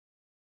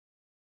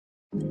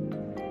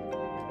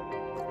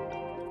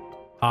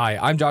Hi,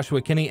 I'm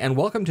Joshua Kinney, and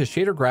welcome to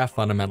Shader Graph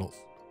Fundamentals.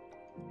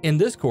 In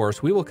this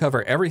course, we will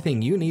cover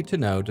everything you need to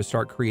know to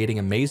start creating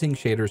amazing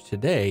shaders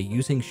today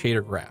using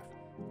Shader Graph,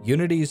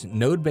 Unity's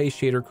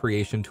node-based shader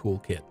creation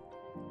toolkit.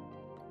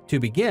 To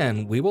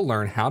begin, we will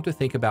learn how to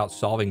think about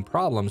solving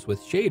problems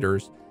with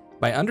shaders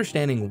by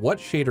understanding what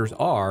shaders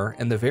are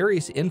and the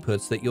various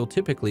inputs that you'll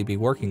typically be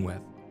working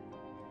with.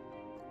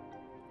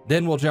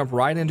 Then we'll jump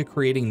right into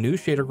creating new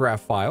shader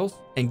graph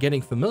files and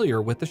getting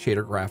familiar with the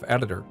shader graph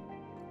editor.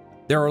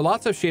 There are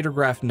lots of shader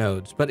graph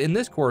nodes, but in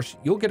this course,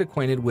 you'll get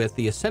acquainted with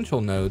the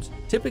essential nodes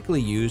typically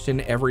used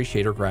in every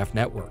shader graph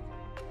network.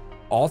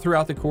 All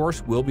throughout the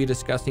course, we'll be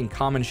discussing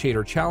common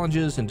shader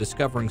challenges and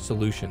discovering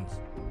solutions.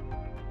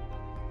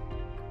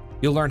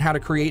 You'll learn how to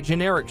create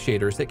generic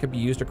shaders that can be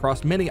used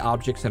across many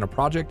objects in a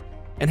project,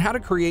 and how to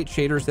create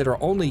shaders that are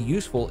only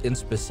useful in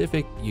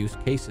specific use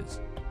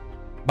cases.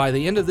 By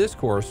the end of this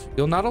course,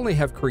 you'll not only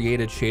have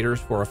created shaders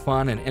for a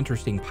fun and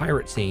interesting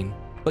pirate scene,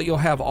 but you'll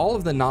have all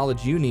of the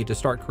knowledge you need to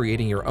start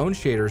creating your own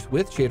shaders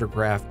with Shader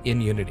Graph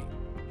in Unity.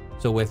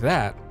 So with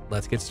that,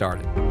 let's get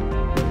started.